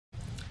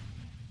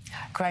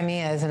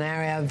Crimea is an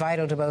area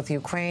vital to both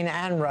Ukraine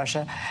and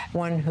Russia,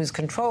 one whose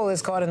control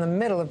is caught in the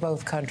middle of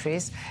both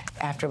countries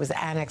after it was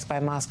annexed by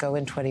Moscow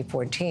in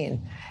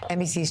 2014.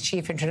 NBC's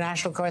chief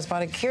international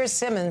correspondent Keir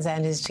Simmons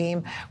and his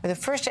team were the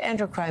first to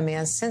enter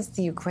Crimea since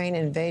the Ukraine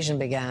invasion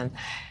began,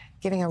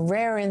 giving a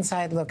rare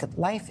inside look at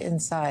life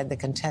inside the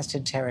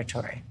contested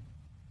territory.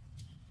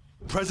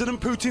 President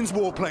Putin's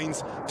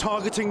warplanes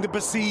targeting the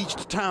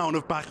besieged town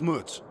of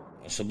Bakhmut.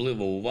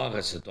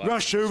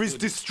 Russia is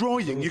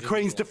destroying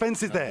Ukraine's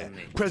defences there,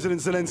 President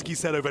Zelensky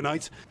said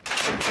overnight.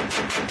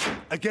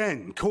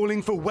 Again,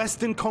 calling for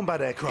Western combat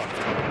aircraft.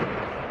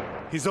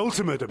 His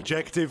ultimate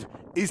objective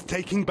is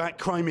taking back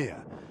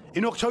Crimea.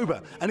 In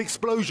October, an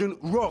explosion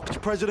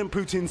rocked President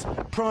Putin's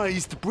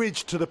prized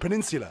bridge to the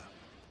peninsula.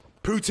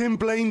 Putin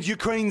blamed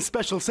Ukraine's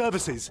special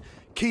services.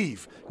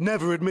 Kyiv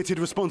never admitted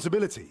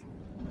responsibility.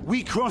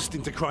 We crossed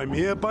into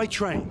Crimea by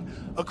train,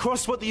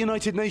 across what the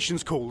United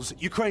Nations calls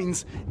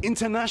Ukraine's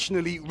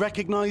internationally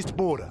recognized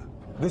border.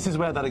 This is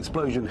where that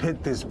explosion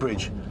hit this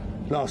bridge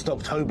last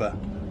October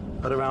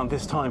at around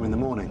this time in the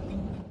morning.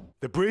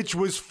 The bridge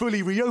was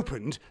fully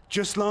reopened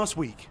just last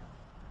week.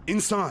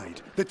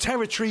 Inside, the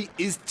territory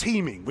is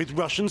teeming with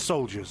Russian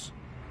soldiers.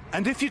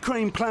 And if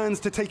Ukraine plans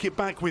to take it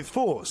back with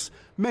force,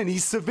 many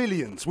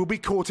civilians will be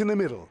caught in the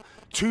middle.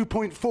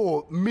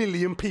 2.4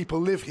 million people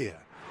live here.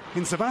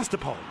 In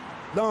Sevastopol,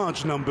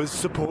 large numbers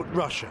support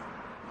Russia.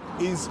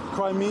 Is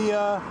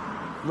Crimea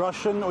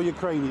Russian or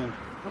Ukrainian?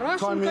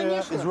 Crimea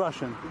is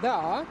Russian.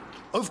 Да.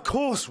 Of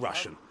course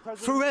Russian.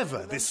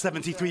 Forever, this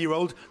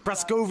 73-year-old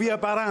Praskovia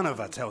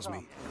Baranova tells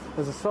me.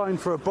 There's a sign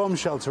for a bomb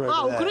shelter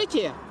over there.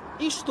 Укрытие.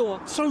 И что?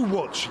 So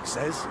what, she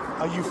says?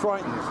 Are you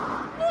frightened?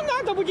 Ну,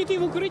 надо будет и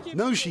в укрытие.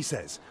 No, she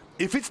says.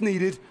 If it's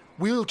needed,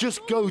 we'll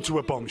just go to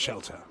a bomb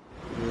shelter.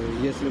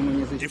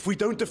 If we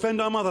don't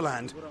defend our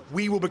motherland,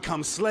 we will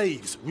become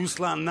slaves,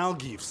 Ruslan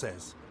Nalgiv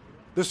says.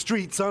 The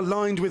streets are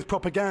lined with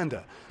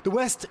propaganda. The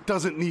West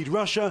doesn't need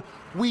Russia.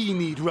 We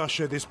need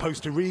Russia, this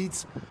poster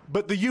reads.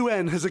 But the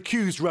UN has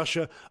accused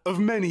Russia of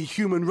many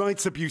human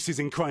rights abuses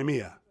in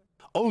Crimea.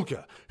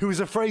 Olga, who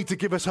is afraid to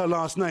give us her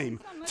last name,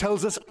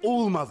 tells us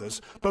all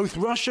mothers, both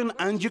Russian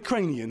and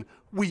Ukrainian,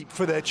 weep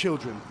for their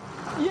children.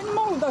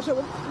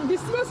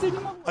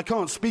 I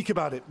can't speak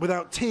about it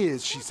without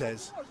tears, she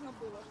says.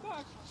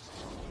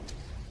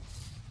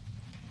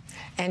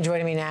 And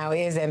joining me now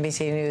is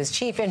NBC News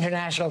chief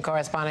international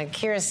correspondent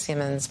Keir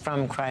Simmons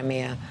from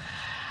Crimea.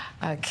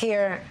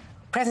 Keir,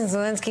 President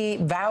Zelensky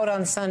vowed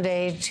on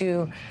Sunday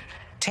to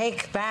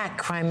take back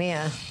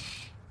Crimea.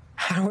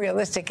 How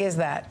realistic is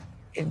that?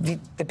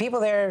 The people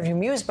there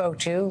whom you spoke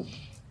to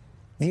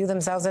view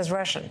themselves as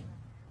Russian.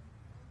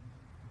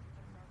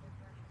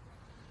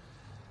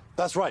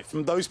 That's right.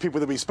 From those people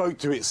that we spoke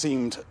to, it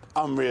seemed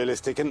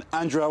unrealistic. And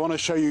Andrew, I want to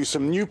show you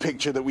some new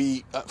picture that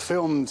we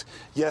filmed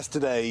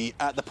yesterday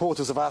at the port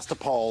of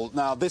Sevastopol.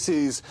 Now, this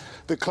is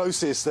the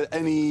closest that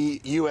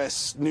any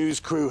US news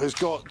crew has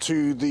got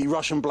to the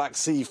Russian Black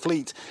Sea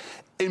Fleet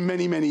in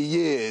many, many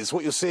years.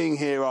 What you're seeing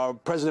here are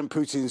President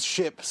Putin's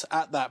ships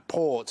at that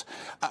port.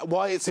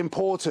 Why it's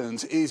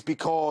important is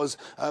because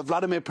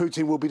Vladimir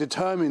Putin will be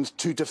determined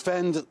to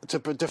defend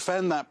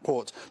that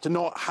port, to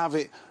not have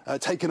it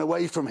taken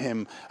away from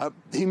him.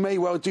 He may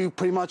well do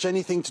pretty much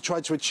anything to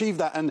try to achieve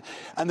that,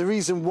 and the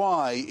reason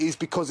why is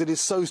because it is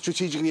so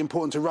strategically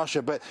important to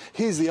Russia. But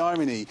here's the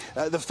irony: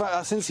 the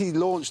fact since he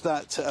launched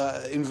that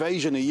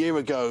invasion a year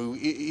ago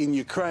in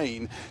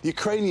Ukraine, the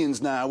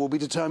Ukrainians now will be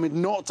determined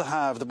not to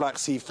have the Black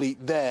Sea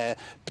Fleet there,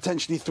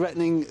 potentially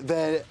threatening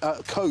their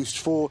coast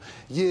for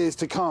years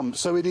to come.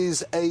 So it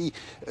is a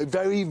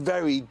very,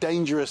 very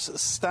dangerous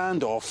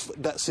standoff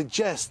that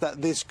suggests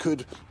that this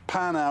could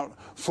pan out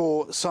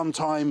for some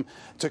time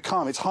to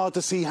come. It's hard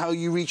to see how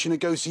you reach a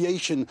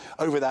negotiation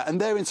over that.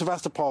 And there in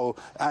Sevastopol,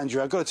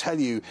 Andrew, I've got to tell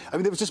you, I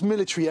mean, there was just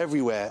military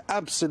everywhere,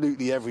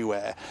 absolutely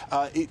everywhere.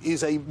 It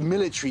is a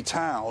military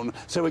town.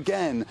 So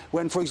again,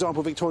 when, for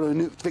example, Victoria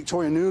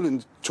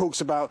Nuland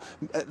talks about,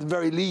 at the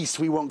very least,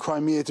 we want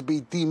Crimea to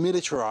be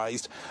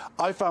demilitarized,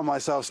 I found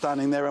myself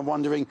standing there and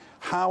wondering,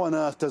 how on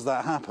earth does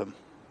that happen?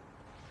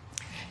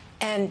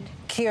 And,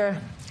 Keir,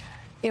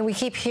 we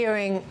keep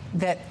hearing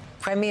that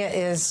Crimea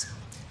is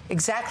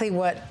exactly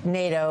what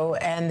NATO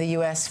and the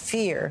U.S.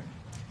 fear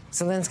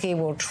Zelensky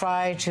will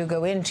try to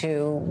go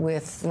into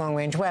with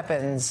long-range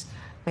weapons,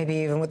 maybe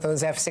even with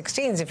those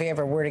F-16s if he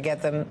ever were to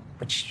get them,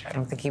 which I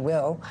don't think he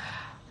will,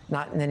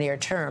 not in the near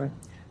term.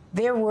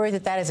 They're worried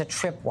that that is a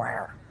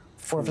tripwire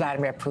for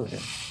Vladimir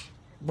Putin.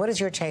 What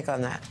is your take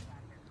on that?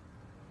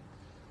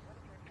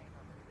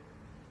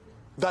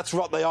 That's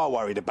what they are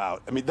worried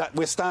about. I mean,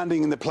 we're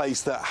standing in the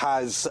place that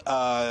has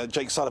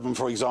Jake Sullivan,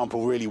 for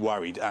example, really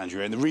worried,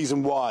 Andrew. And the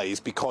reason why is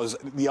because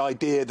the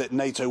idea that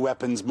NATO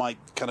weapons might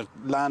kind of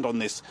land on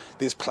this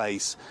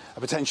place,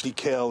 potentially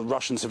kill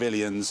Russian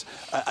civilians,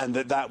 and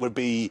that would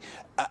be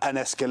an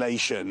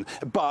escalation.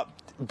 But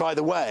by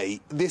the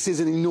way, this is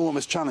an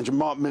enormous challenge,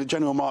 and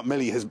General Mark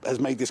Milley has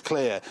made this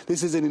clear.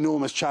 This is an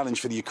enormous challenge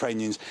for the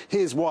Ukrainians.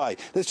 Here's why.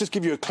 Let's just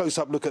give you a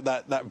close-up look at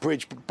that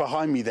bridge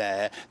behind me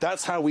there.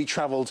 That's how we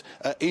travelled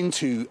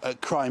into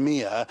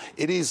Crimea.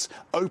 It is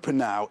open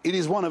now. It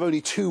is one of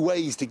only two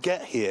ways to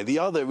get here. The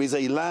other is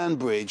a land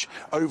bridge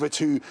over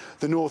to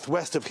the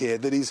northwest of here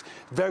that is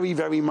very,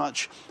 very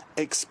much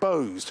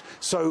exposed.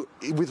 So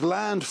with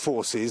land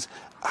forces,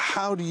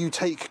 how do you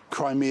take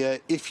Crimea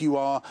if you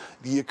are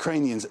the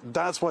Ukrainians?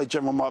 That's why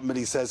General Mark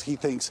Milley says he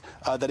thinks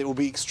that it will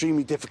be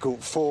extremely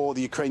difficult for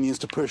the Ukrainians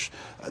to push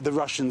the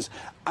Russians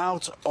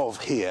out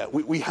of here.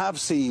 We have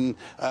seen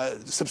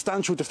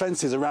substantial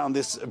defences around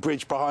this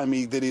bridge behind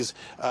me that is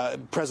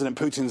President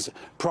Putin's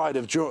pride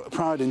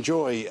and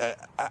joy,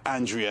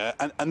 Andrea,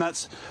 and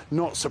that's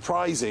not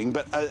surprising.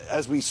 But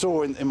as we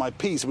saw in my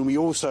piece, I mean, we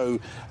also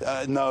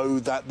know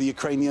that the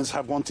Ukrainians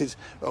have wanted,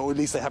 or at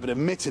least they haven't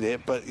admitted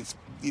it, but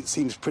it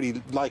seems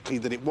pretty likely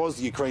that it was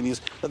the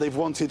Ukrainians, that they've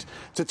wanted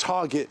to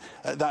target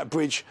that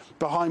bridge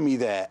behind me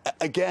there.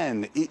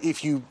 Again,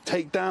 if you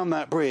take down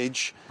that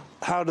bridge,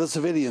 how do the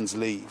civilians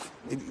leave?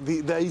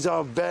 These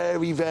are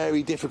very,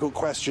 very difficult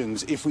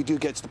questions if we do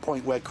get to the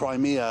point where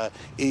Crimea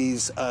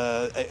is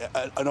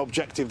an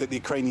objective that the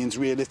Ukrainians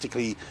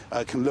realistically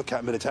can look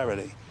at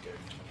militarily.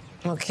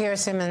 Well, Keir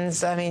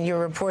Simmons, I mean, your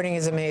reporting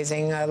is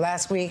amazing.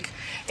 Last week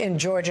in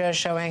Georgia,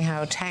 showing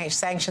how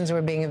sanctions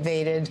were being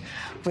evaded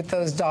with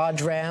those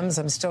Dodge Rams.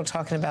 I'm still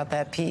talking about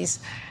that piece.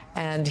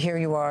 And here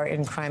you are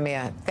in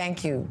Crimea.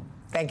 Thank you.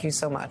 Thank you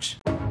so much.